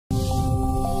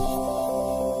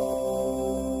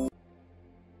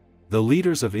The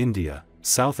leaders of India,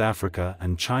 South Africa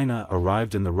and China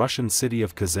arrived in the Russian city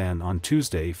of Kazan on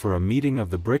Tuesday for a meeting of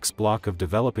the BRICS bloc of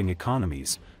developing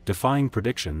economies, defying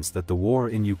predictions that the war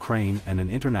in Ukraine and an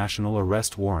international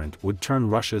arrest warrant would turn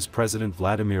Russia's President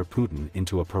Vladimir Putin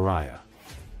into a pariah.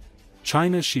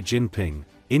 China's Xi Jinping,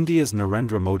 India's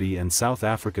Narendra Modi and South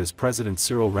Africa's President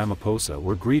Cyril Ramaphosa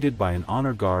were greeted by an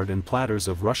honor guard and platters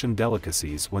of Russian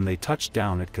delicacies when they touched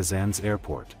down at Kazan's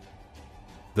airport.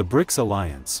 The BRICS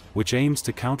alliance, which aims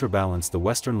to counterbalance the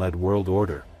Western-led world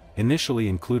order, initially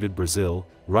included Brazil,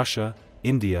 Russia,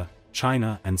 India,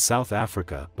 China and South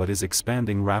Africa but is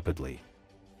expanding rapidly.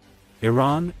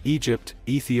 Iran, Egypt,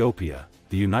 Ethiopia,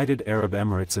 the United Arab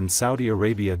Emirates and Saudi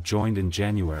Arabia joined in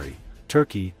January,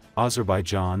 Turkey,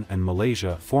 Azerbaijan and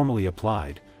Malaysia formally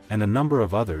applied, and a number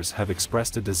of others have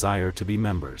expressed a desire to be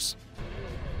members.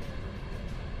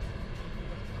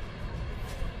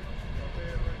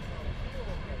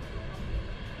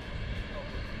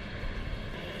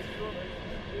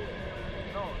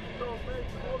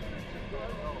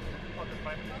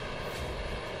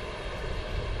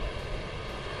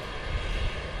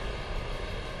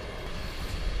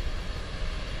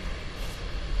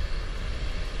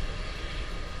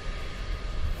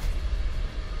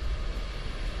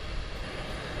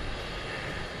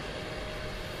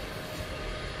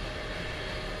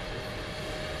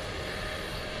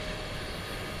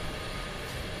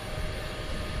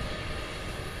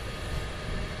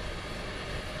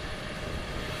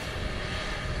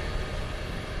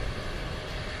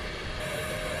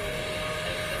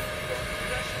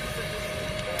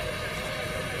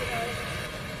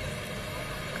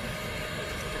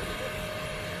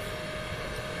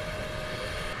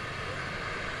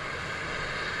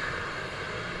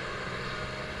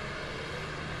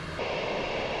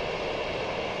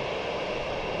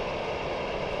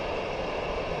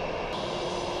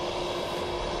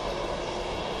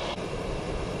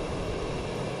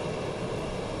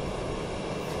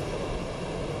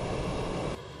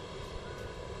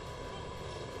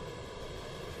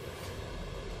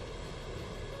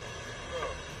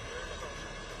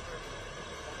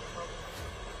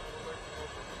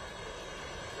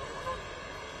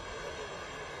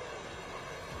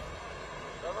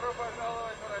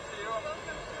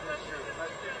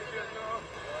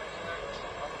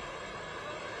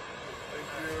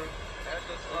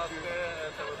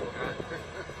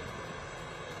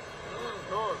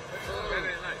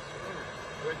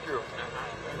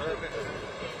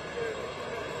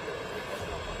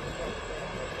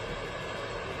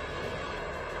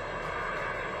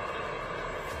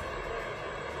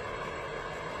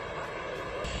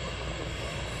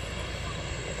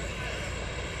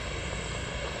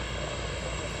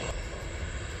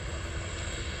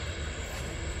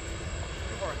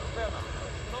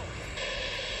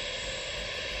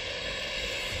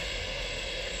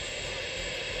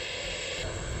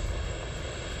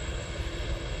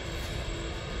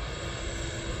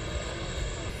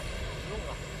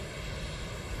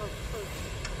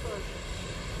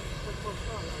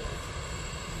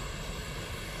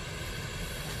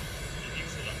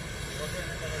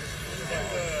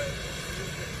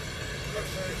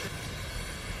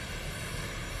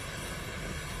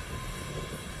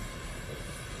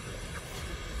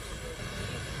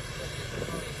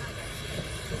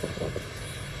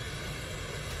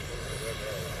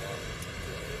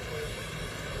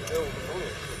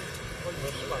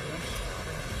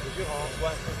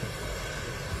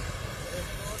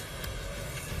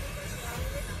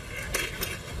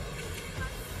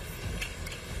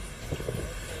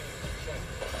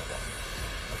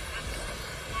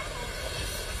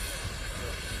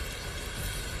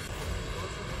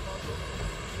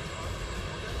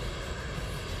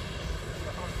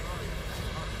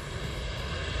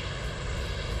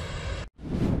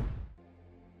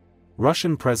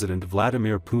 Russian President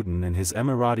Vladimir Putin and his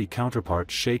Emirati counterpart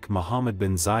Sheikh Mohammed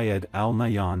bin Zayed Al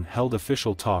Nahyan held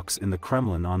official talks in the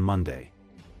Kremlin on Monday.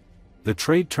 The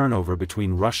trade turnover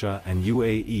between Russia and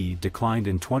UAE declined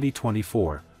in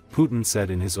 2024, Putin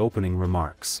said in his opening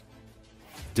remarks.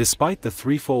 Despite the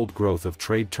threefold growth of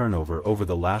trade turnover over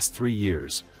the last 3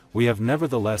 years, we have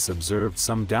nevertheless observed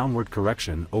some downward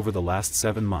correction over the last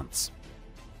 7 months.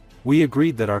 We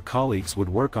agreed that our colleagues would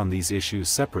work on these issues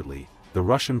separately, the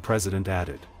Russian president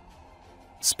added.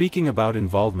 Speaking about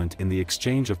involvement in the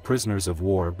exchange of prisoners of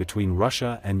war between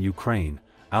Russia and Ukraine,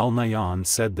 Al Nahyan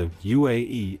said the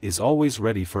UAE is always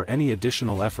ready for any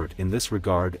additional effort in this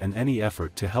regard and any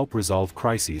effort to help resolve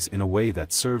crises in a way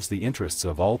that serves the interests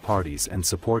of all parties and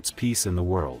supports peace in the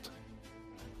world.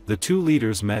 The two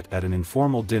leaders met at an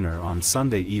informal dinner on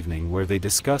Sunday evening where they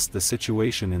discussed the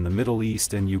situation in the Middle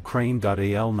East, and Ukraine.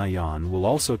 Al Nahyan will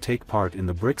also take part in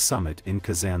the BRICS summit in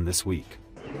Kazan this week.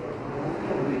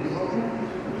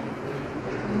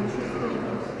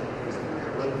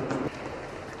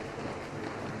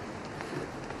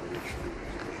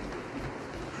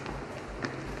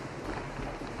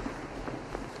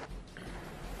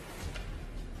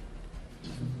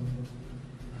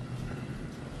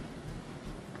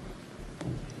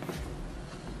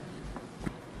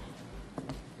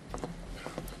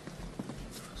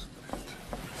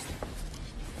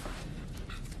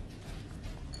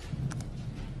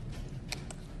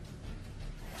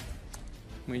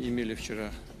 Мы имели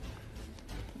вчера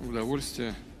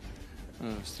удовольствие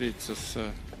встретиться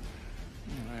с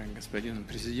господином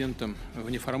президентом в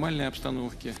неформальной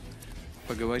обстановке,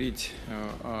 поговорить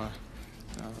о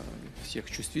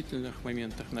всех чувствительных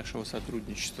моментах нашего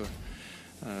сотрудничества,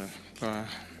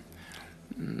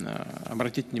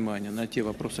 обратить внимание на те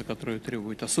вопросы, которые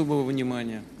требуют особого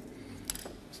внимания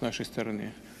с нашей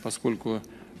стороны, поскольку,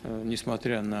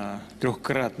 несмотря на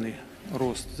трехкратный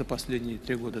рост за последние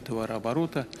 3 года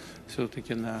товарооборота,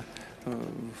 все-таки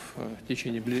в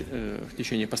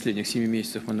течение последних 7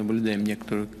 месяцев мы наблюдаем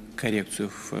некоторую коррекцию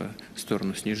в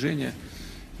сторону снижения.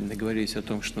 Договорились о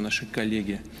том, что наши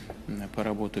коллеги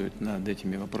поработают над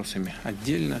этими вопросами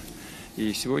отдельно.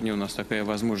 И сегодня у нас такая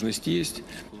возможность есть.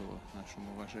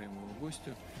 Нашему уважаемому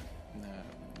гостю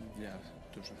для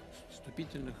тоже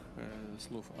вступительных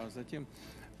слов, а затем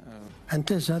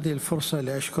أنتهز هذه الفرصة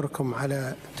لأشكركم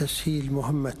على تسهيل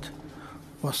مهمة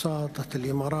وساطة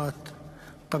الإمارات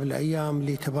قبل أيام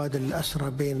لتبادل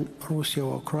الأسرى بين روسيا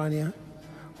وأوكرانيا،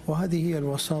 وهذه هي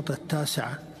الوساطة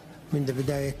التاسعة منذ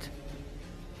بداية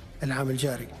العام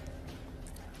الجاري،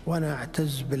 وأنا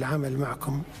أعتز بالعمل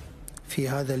معكم في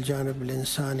هذا الجانب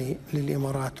الإنساني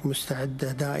للإمارات،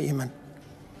 مستعدة دائما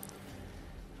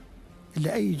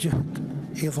لأي جهد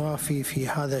إضافي في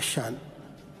هذا الشأن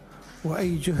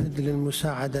وأي جهد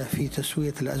للمساعدة في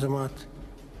تسوية الأزمات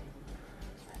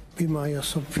بما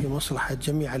يصب في مصلحة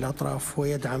جميع الأطراف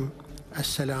ويدعم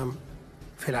السلام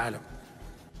في العالم.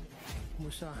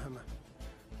 مساهمة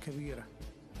كبيرة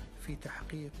في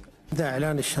تحقيق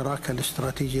إعلان الشراكة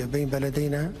الاستراتيجية بين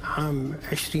بلدينا عام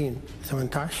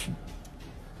 2018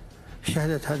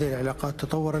 شهدت هذه العلاقات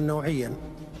تطورا نوعيا،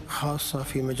 خاصة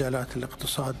في مجالات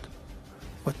الاقتصاد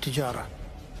والتجارة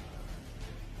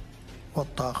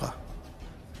والطاقة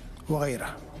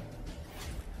وغيرها.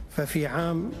 ففي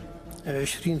عام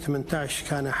 2018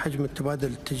 كان حجم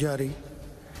التبادل التجاري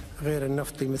غير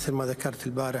النفطي مثل ما ذكرت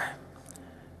البارح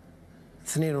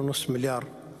 2.5 مليار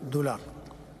دولار،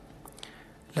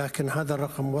 لكن هذا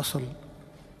الرقم وصل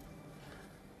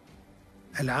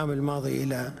العام الماضي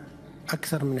إلى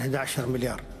أكثر من 11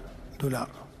 مليار دولار،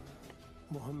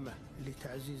 مهمة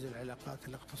لتعزيز العلاقات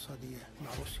الاقتصادية مع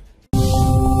روسيا.